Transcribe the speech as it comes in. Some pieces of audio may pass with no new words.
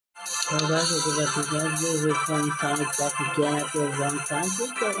So guys, we'll go back to the we're playing Sonic back again after a long time.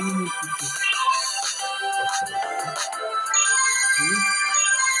 Just go in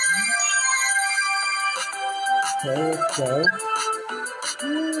Okay, let's go.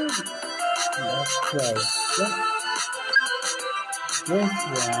 Let's play. Yep. This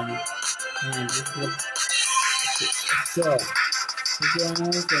one. And this looks go. If you want to know,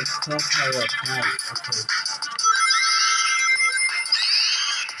 let's talk how it nice. Okay.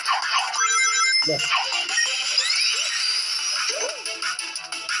 Yes.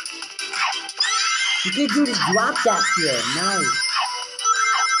 You can do the drop that here. Nice.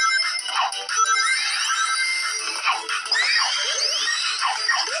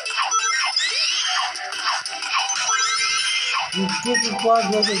 You freaking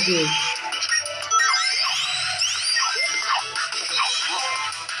pause what it is.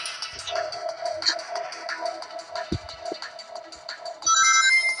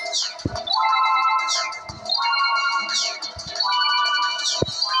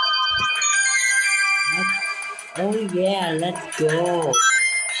 Oh yeah, let's go.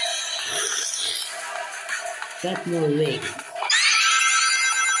 That's no way.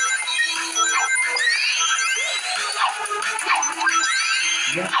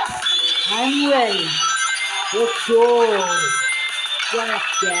 Yep. I'm ready. Let's go. Just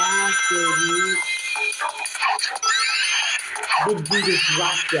that, baby. Let's do this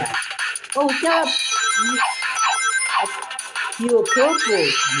rock that. Oh, stop! You were purple.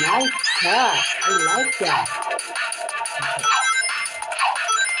 Nice cut. I like that.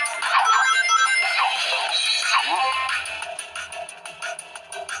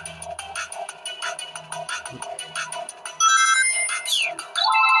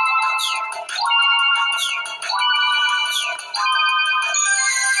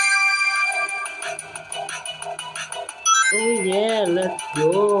 Oh yeah, let's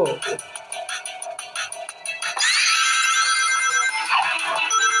go.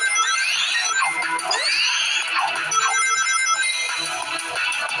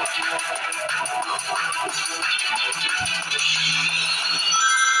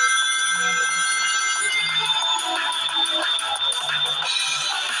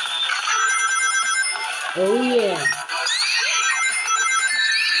 Oh yeah.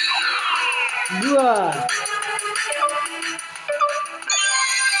 Bruh.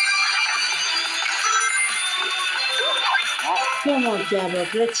 Come on,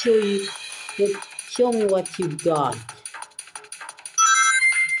 Jabba, let's show you. Show me what you've got.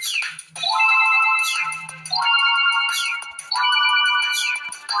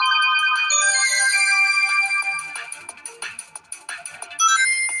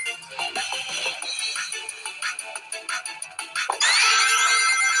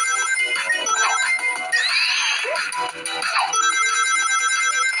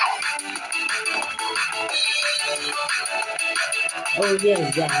 Oh yeah,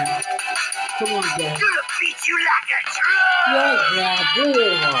 Dad. Come on, Dad. Gonna beat you like a drum. Yes, Dad. Bring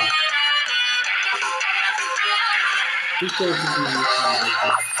it on. He's going to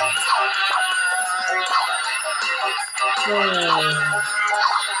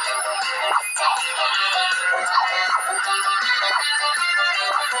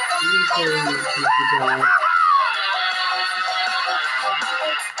be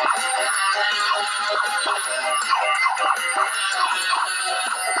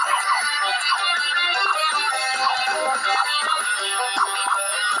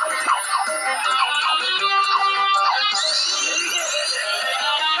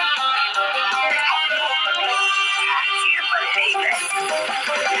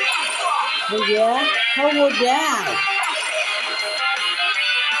Oh yeah? How about that?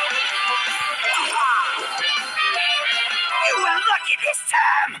 You were lucky this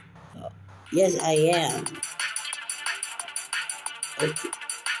time. Yes, I am. Okay.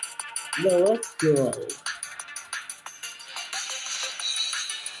 No, let's go.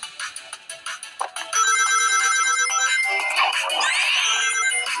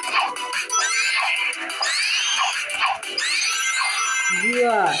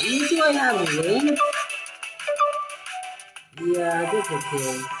 Yeah, do I have a ring? Yeah, that's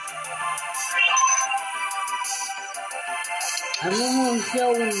okay. I'm almost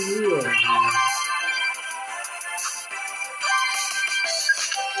showing you.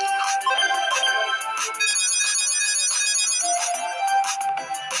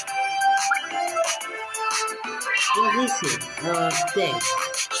 What is it? Thanks.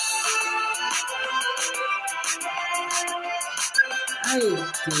 I do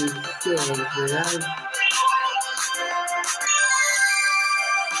so that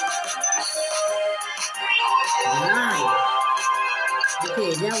Nice.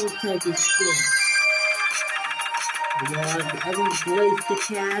 Okay, that would take a spin. Come on, every place to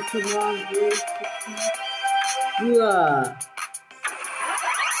catch. Come on, place to catch. Yeah.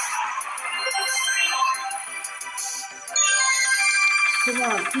 Come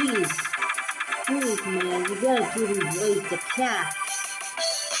on, please. Please, man, you gotta do these ways to catch.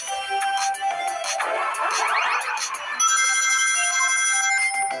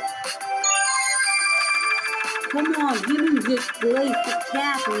 Come on, give me this place to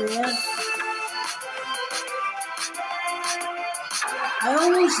catch, man. I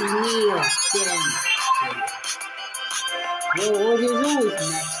almost kneel. Whoa, there's always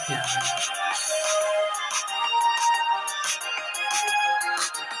next time.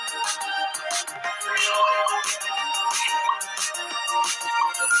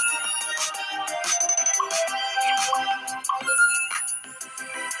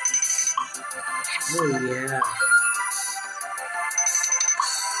 Oh yeah.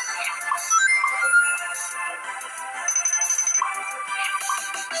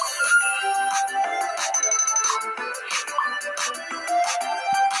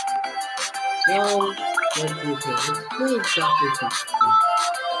 Well, what do you think? Let's play Dr. Seuss.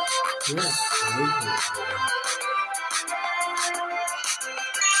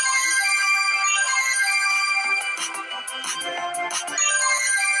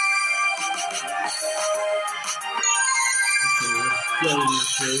 Yeah,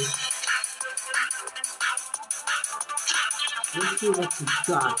 okay. Let's see what you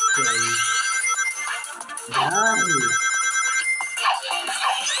got, buddy. Nice.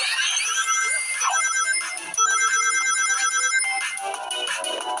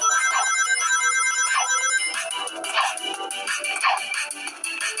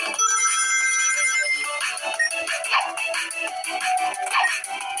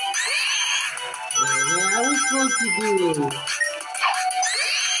 Yeah, I was supposed to do it.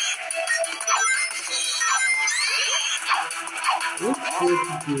 What's supposed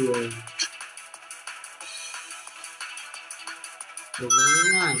to do it? The one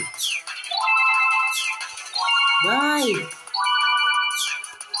line. Nice!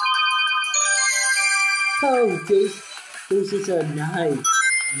 Oh, this is a nice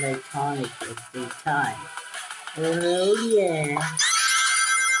and iconic at the same time. Oh yeah!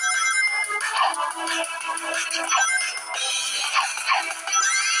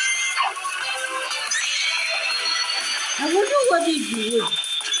 I wonder what it would.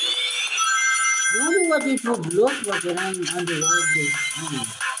 I wonder what it would look like when I'm underwater this scene.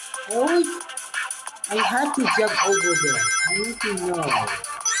 I had to jump over there. I need to know.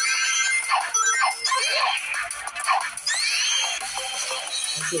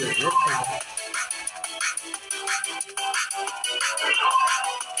 Okay, what's that?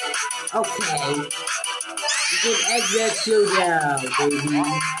 Okay. You can egg that showdown, baby.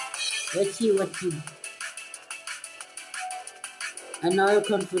 Let's see what you... Another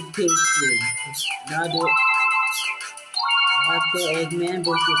confrontation. Another... After Eggman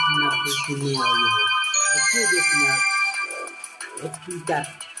versus Knux scenario. Let's do this now. Let's beat that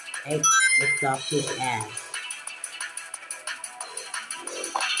egg with Doctor's ass.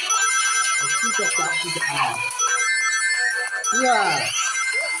 Let's beat that Doctor's ass. Yeah!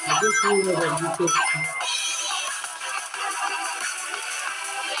 I just knew that you could...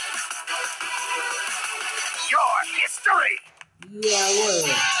 Your history! Yeah, what?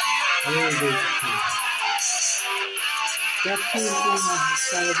 That came from a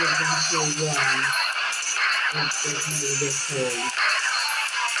side of the one. That's definitely the code.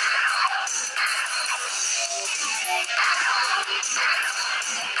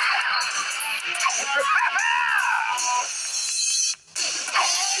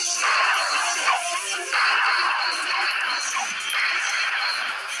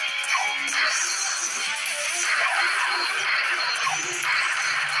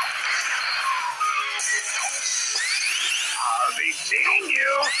 I'll be seeing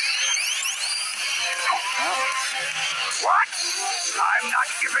you. What? I'm not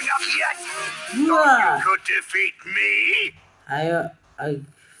giving up yet. Yeah! You could defeat me? I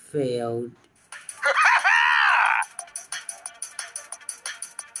failed.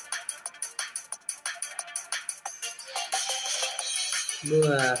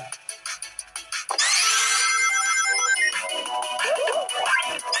 Bruh.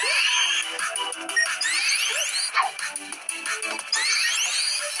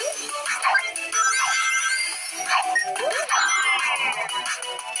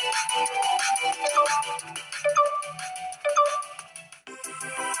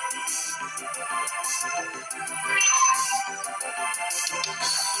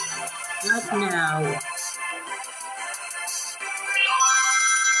 Not now.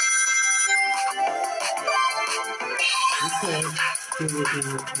 Okay. See you again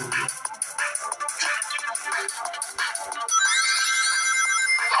next time.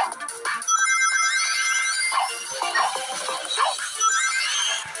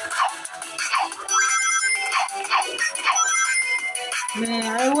 Man,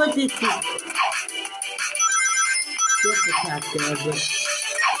 I wanted to just attack there, but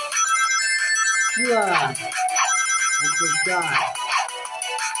I forgot.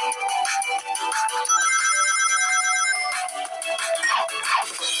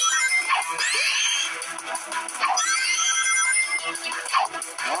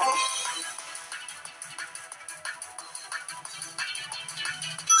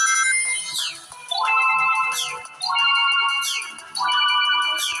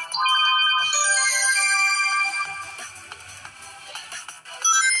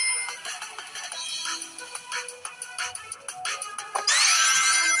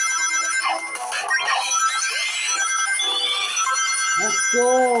 Let's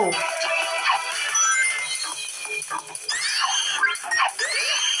go!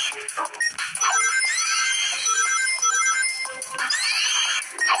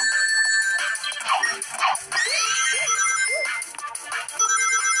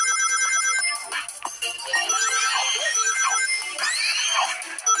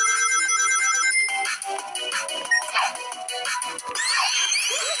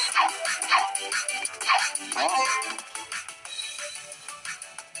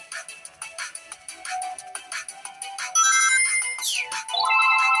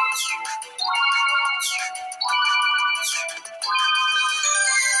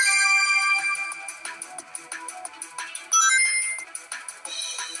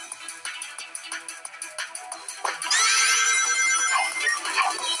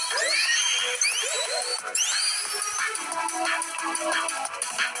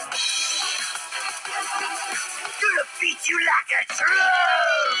 Gonna beat you like a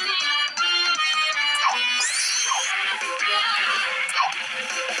drum!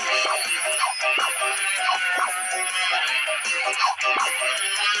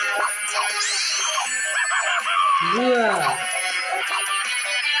 Yeah.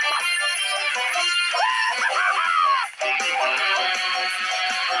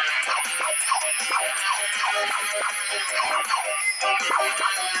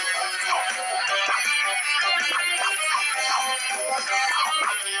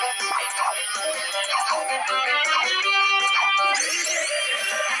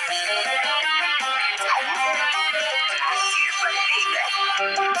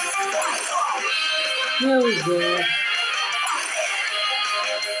 Here we go.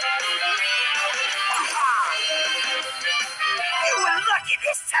 You were lucky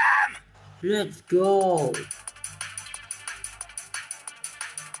this time! Let's go.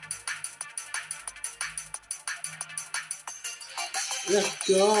 Let's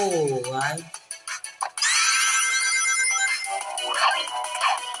go, right?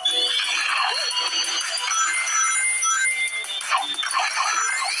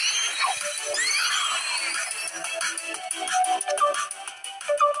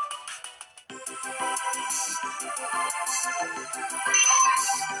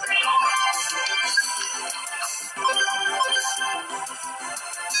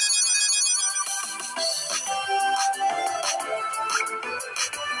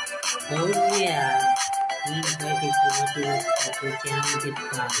 Oh yeah. Please like it, what you like, channel, get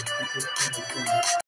 5.